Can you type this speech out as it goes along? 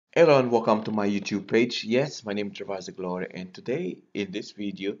Hello and welcome to my YouTube page. Yes, my name is Gervasio Da Gloria, and today in this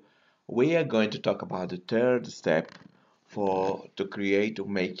video we are going to talk about the third step for to create to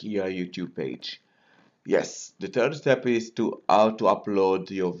make your YouTube page. Yes, the third step is to how to upload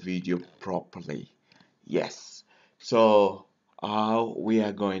your video properly. Yes, so how we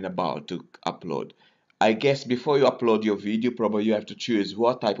are going about to upload. I guess before you upload your video, probably you have to choose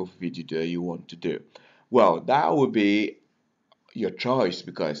what type of video do you want to do. Well, that would be your choice,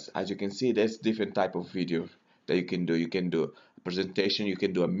 because as you can see there's different type of video that you can do a presentation, you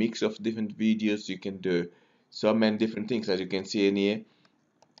can do a mix of different videos, you can do so many different things. As you can see in here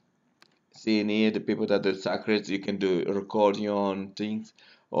the people that do secrets, you can do recording on things,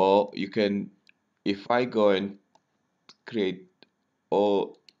 or you can, if I go and create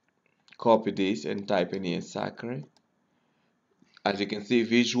or copy this and type in here sacred, as you can see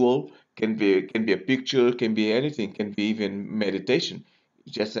visual can be a picture, can be anything, can be even meditation.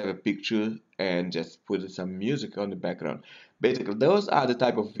 You just have a picture and just put some music on the background. Basically those are the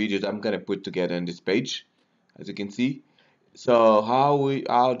type of videos I'm gonna put together on this page, as you can see. So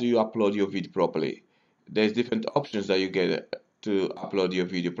how do you upload your video properly? There's different options that you get to upload your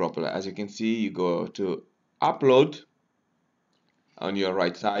video properly. As you can see, you go to upload on your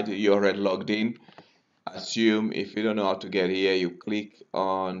right side, you're already logged in. Assume if you don't know how to get here, you click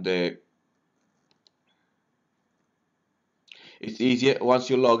on the, it's easier once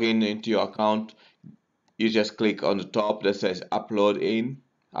you log in into your account, you just click on the top that says upload.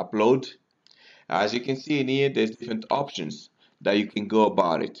 As you can see in here, there's different options that you can go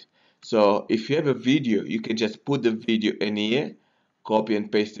about it. So if you have a video, you can just put the video in here, copy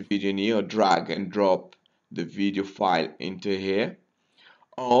and paste the video in here, or drag and drop the video file into here.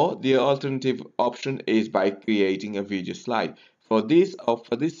 Or the alternative option is by creating a video slide. For this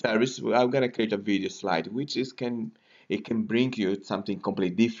service, I'm gonna create a video slide, which is can bring you something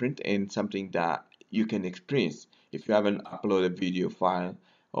completely different and something that you can experience. If you haven't uploaded a video file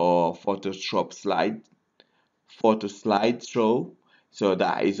or photo slideshow, so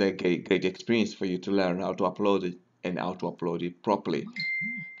that is a great experience for you to learn how to upload it and how to upload it properly.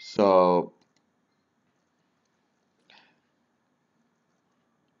 So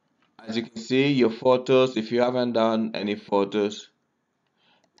as you can see, your photos, if you haven't done any photos,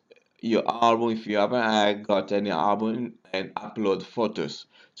 your album, if you haven't got any album, and upload photos.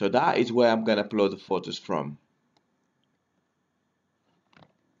 So that is where I'm gonna upload the photos from.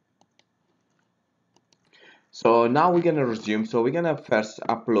 So now we're gonna resume. So we're gonna first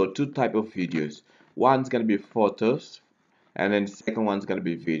upload two type of videos. One's gonna be photos, and then the second one's gonna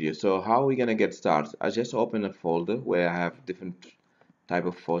be video. So how are we gonna get started? I just open a folder where I have different type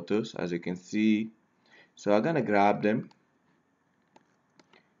of photos, as you can see. So I'm gonna grab them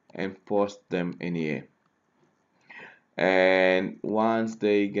and post them in here. And once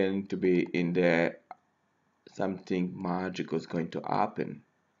they going to be in there, something magical is going to happen.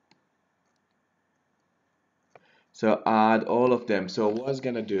 So add all of them. So what's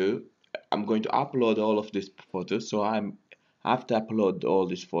gonna do, I'm going to upload all of these photos. So after upload all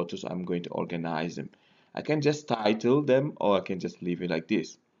these photos, I'm going to organize them. I can just title them, or I can just leave it like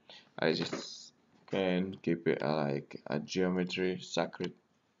this. I just can keep it like a geometry.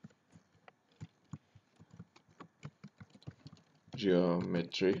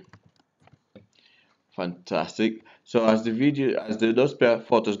 Fantastic. So as those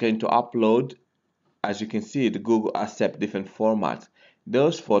photos going to upload, as you can see, the Google accept different formats.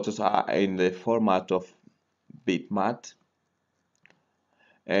 Those photos are in the format of bitmap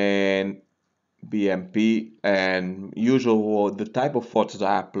and BMP, and usual the type of photos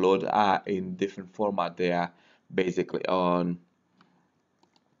I upload are in different format. They are basically on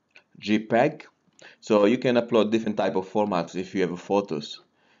JPEG. So you can upload different type of formats if you have photos.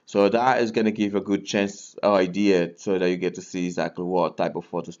 So that is going to give a good chance or idea so that you get to see exactly what type of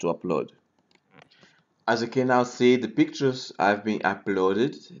photos to upload. As you can now see, the pictures have been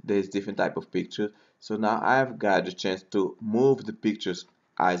uploaded. There's different type of pictures. So now I've got the chance to move the pictures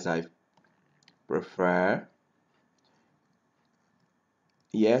as I prefer.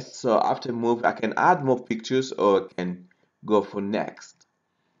 Yes, so after move, I can add more pictures, or I can go for next.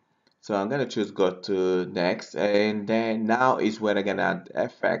 So I'm gonna choose go to next, and then now is where I'm gonna add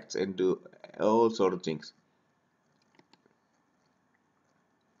effects and do all sort of things.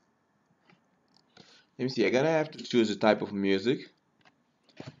 Let me see, I'm gonna have to choose a type of music.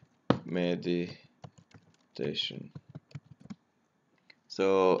 Meditation.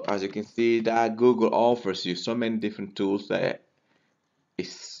 So as you can see, that Google offers you so many different tools that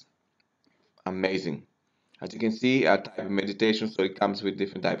is amazing. As you can see, I type meditation, so it comes with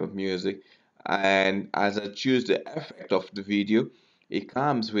different type of music. And as I choose the effect of the video, it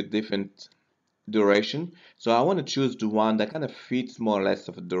comes with different duration. So I want to choose the one that kind of fits more or less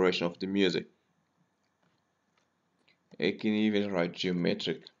of the duration of the music. I can even write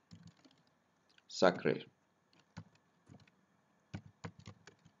geometric sacred.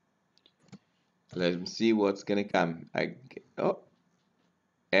 Let's see what's gonna come. Oh,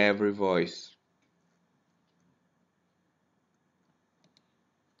 every voice.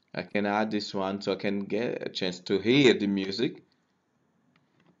 I can add this one so I can get a chance to hear the music.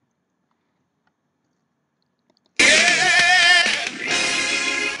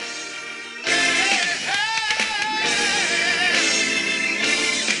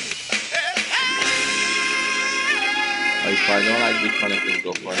 Or if I don't like this one, I can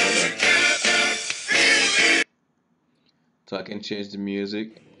go for another one. So I can change the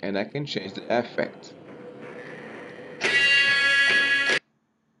music and I can change the effect.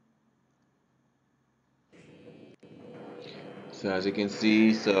 So as you can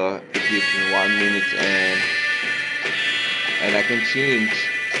see, so it gives me 1 minute and I can change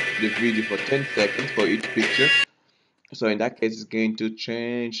the video for 10 seconds for each picture. So in that case, it's going to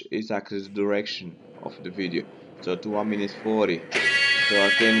change exactly the direction of the video. So to 1 minute 40. So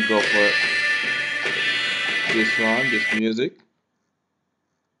I can go for this one, this music.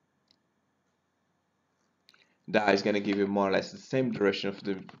 That is gonna give you more or less the same duration of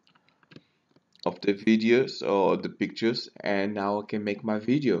the videos or the pictures, and now I can make my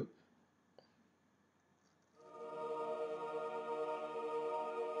video.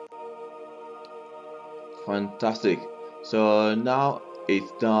 Fantastic. So now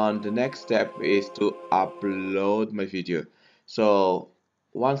it's done. The next step is to upload my video. So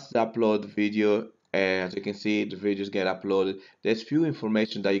once the upload video, as you can see, the videos get uploaded. There's few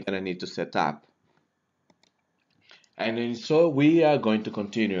information that you're gonna need to set up. And then so we are going to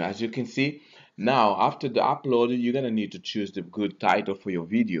continue. As you can see, now after the upload, you're gonna need to choose the good title for your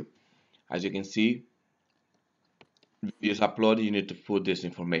video. As you can see, videos uploaded, you need to put this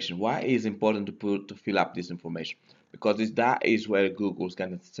information. Why is it important to fill up this information? Because that is where Google's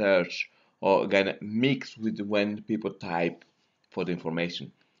gonna search or gonna mix with when people type for the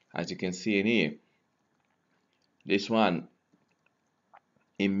information. As you can see in here, this one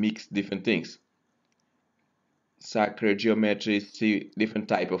it mix different things. Sacred geometry, see different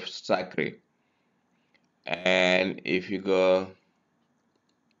type of sacred. And if you go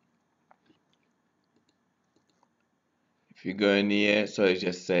in here, so it's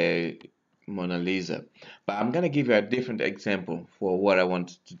just say Mona Lisa. But I'm gonna give you a different example for what I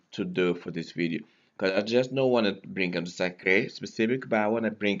want to do for this video. Because I just don't want to bring a sacred specific, but I want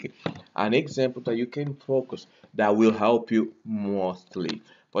to bring an example that you can focus that will help you mostly.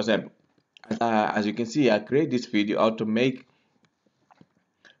 For example, as you can see, I create this video how to make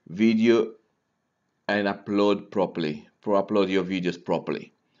video and upload properly, upload your videos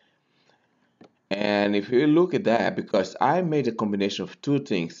properly. And if you look at that, because I made a combination of two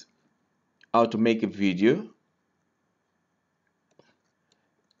things, how to make a video.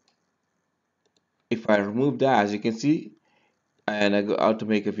 If I remove that, as you can see, and I go how to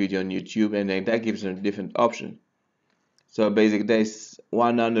make a video on YouTube, and then that gives them a different option. So basically there's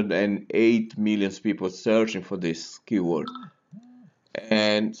 108 million people searching for this keyword.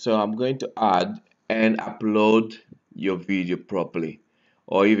 And so I'm going to add and upload your video properly.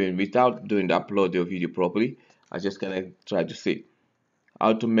 Or even without doing the upload your video properly, I'm just gonna try to see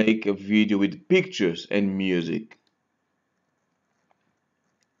how to make a video with pictures and music.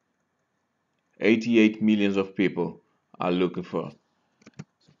 88 millions of people are looking for.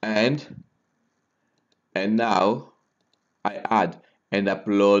 And now I add and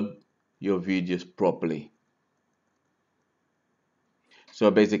upload your videos properly.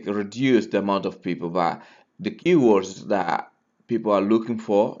 So basically reduce the amount of people, but the keywords that people are looking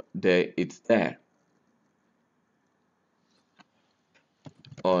for, it's there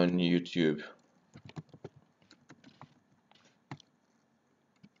on YouTube.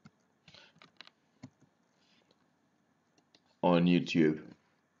 On YouTube.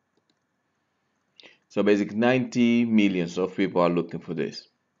 So basically 90 millions of people are looking for this.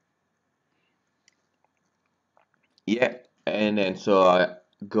 Yeah, and then so I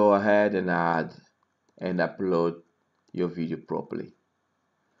go ahead and add and upload your video properly.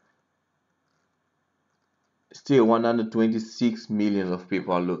 Still 126 million of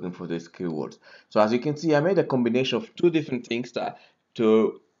people are looking for these keywords. So as you can see, I made a combination of two different things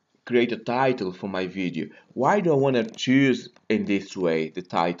to create a title for my video. Why do I want to choose in this way the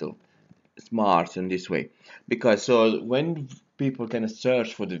title smart in this way? Because so when people can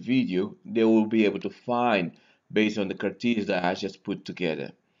search for the video, they will be able to find based on the criteria that I just put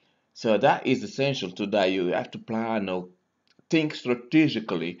together. So that is essential to that. You have to plan or think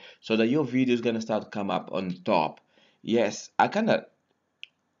strategically so that your video is gonna start to come up on top. Yes, I kind of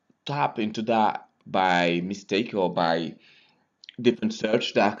tap into that by mistake or by different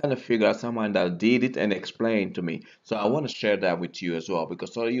search that I kind of figure out someone that did it and explained to me. So I want to share that with you as well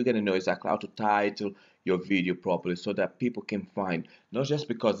because so you're gonna know exactly how to title your video properly so that people can find not just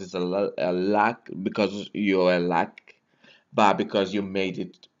because it's a lack because you're a lack, but because you made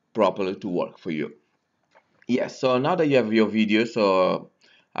it properly to work for you. Yes, so now that you have your video, so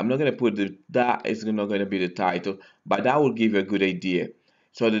I'm not gonna put that is not gonna be the title, but that will give you a good idea.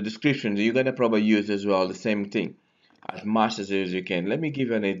 So the description you're gonna probably use as well the same thing as much as you can. Let me give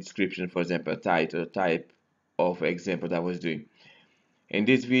you a description, for example, a title, type of example that I was doing. In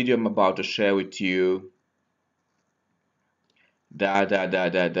this video, I'm about to share with you da.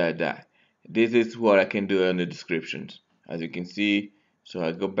 This is what I can do in the descriptions, as you can see. So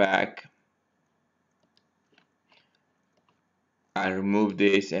I go back. I remove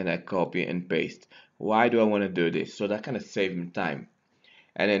this and I copy and paste. Why do I want to do this? So that kind of saves me time.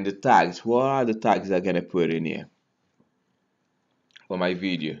 And then the tags, what are the tags I'm gonna put in here for my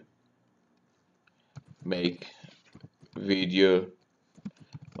video? Make video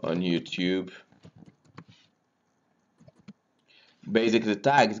on YouTube. Basically, the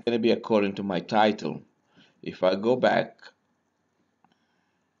tag is gonna be according to my title. If I go back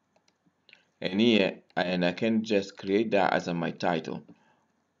and here, and I can just create that as my title.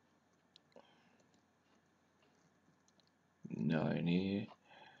 No, in here,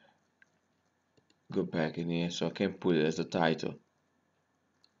 go back in here, so I can put it as a title.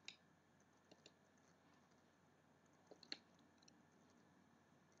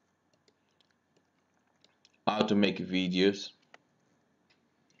 How to make videos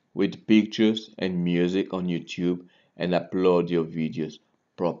with pictures and music on YouTube and upload your videos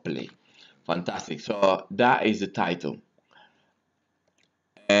properly. Fantastic. So that is the title.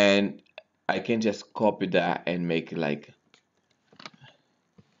 And I can just copy that and make like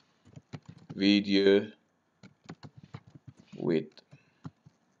video with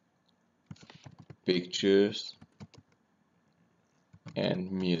pictures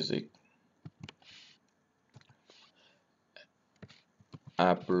and music.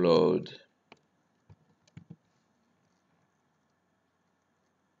 Upload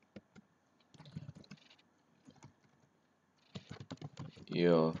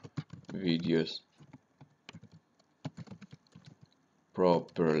your videos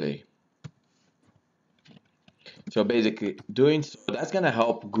properly. So basically doing so, that's gonna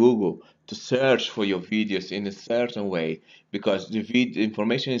help Google to search for your videos in a certain way because the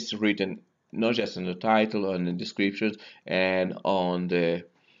information is written not just in the title, on the descriptions, and on the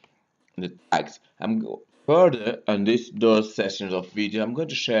tags. Further on those sessions of video, I'm going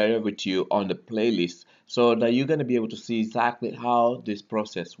to share it with you on the playlist so that you're going to be able to see exactly how this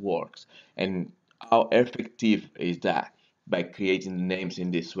process works and how effective is that by creating the names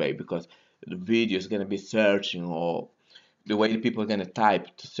in this way because the video is going to be searching or the way people are going to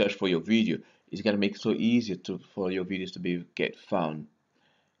type to search for your video is going to make it so easy for your videos to be get found.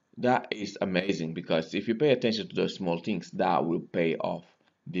 That is amazing because if you pay attention to those small things, that will pay off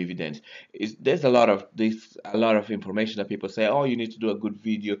dividends. There's a lot of information that people say, oh, you need to do a good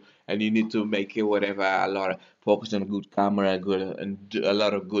video and you need to make it whatever, a lot of focus on good camera, good and do a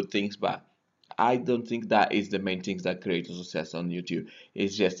lot of good things, but I don't think that is the main things that create a success on YouTube.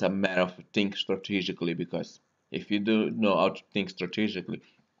 It's just a matter of think strategically because if you do know how to think strategically,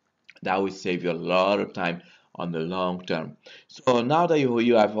 that will save you a lot of time on the long term. So now that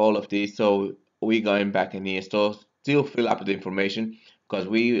you have all of this, so we're going back in here, so still fill up the information because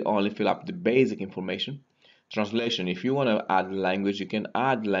we only fill up the basic information. Translation, if you want to add language, you can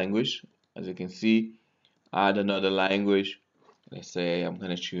add language. As you can see, add another language. Let's say I'm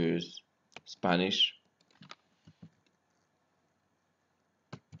gonna choose Spanish.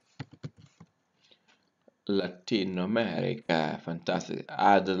 Latin America, fantastic.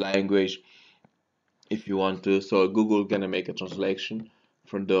 Add the language if you want to. So Google gonna make a translation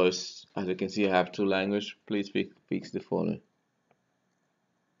from those. As you can see, I have two languages. Please fix the following.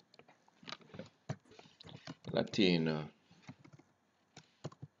 Latino.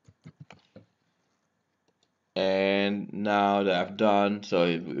 And now that I've done, so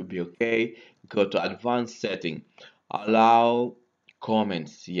it will be okay. Go to advanced setting. Allow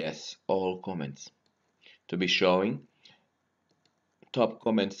comments. Yes, all comments to be showing. Top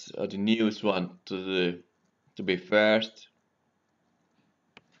comments are the newest one to be first.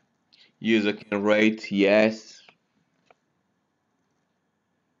 User can rate. Yes.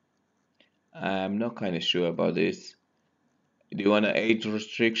 I'm not kind of sure about this. Do you want an age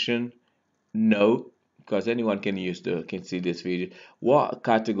restriction? No, because anyone can see this video. What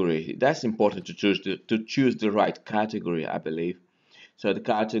category? That's important to choose the right category, I believe. So the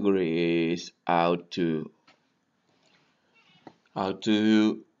category is how to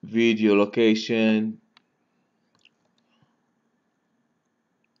video location.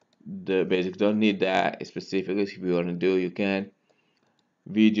 The basic, don't need that specifically. If you want to do, you can.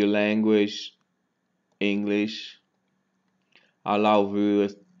 Video language, English. Allow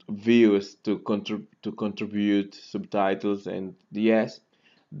viewers to contribute subtitles, and yes,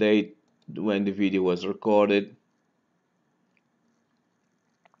 date when the video was recorded.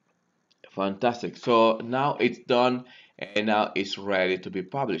 Fantastic. So now it's done, and now it's ready to be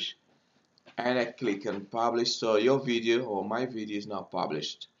published. And I click on publish, so your video or my video is now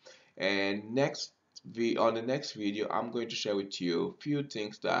published. And on the next video, I'm going to share with you a few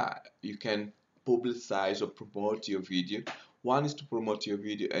things that you can publicize or promote your video. One is to promote your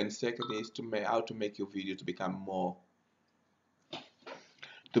video, and second is how to make your video to become more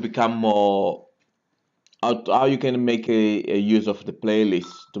how you can make a use of the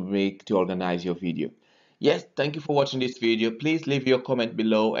playlist to organize your video. Yes, thank you for watching this video. Please leave your comment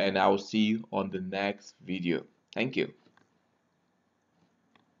below, and I will see you on the next video. Thank you.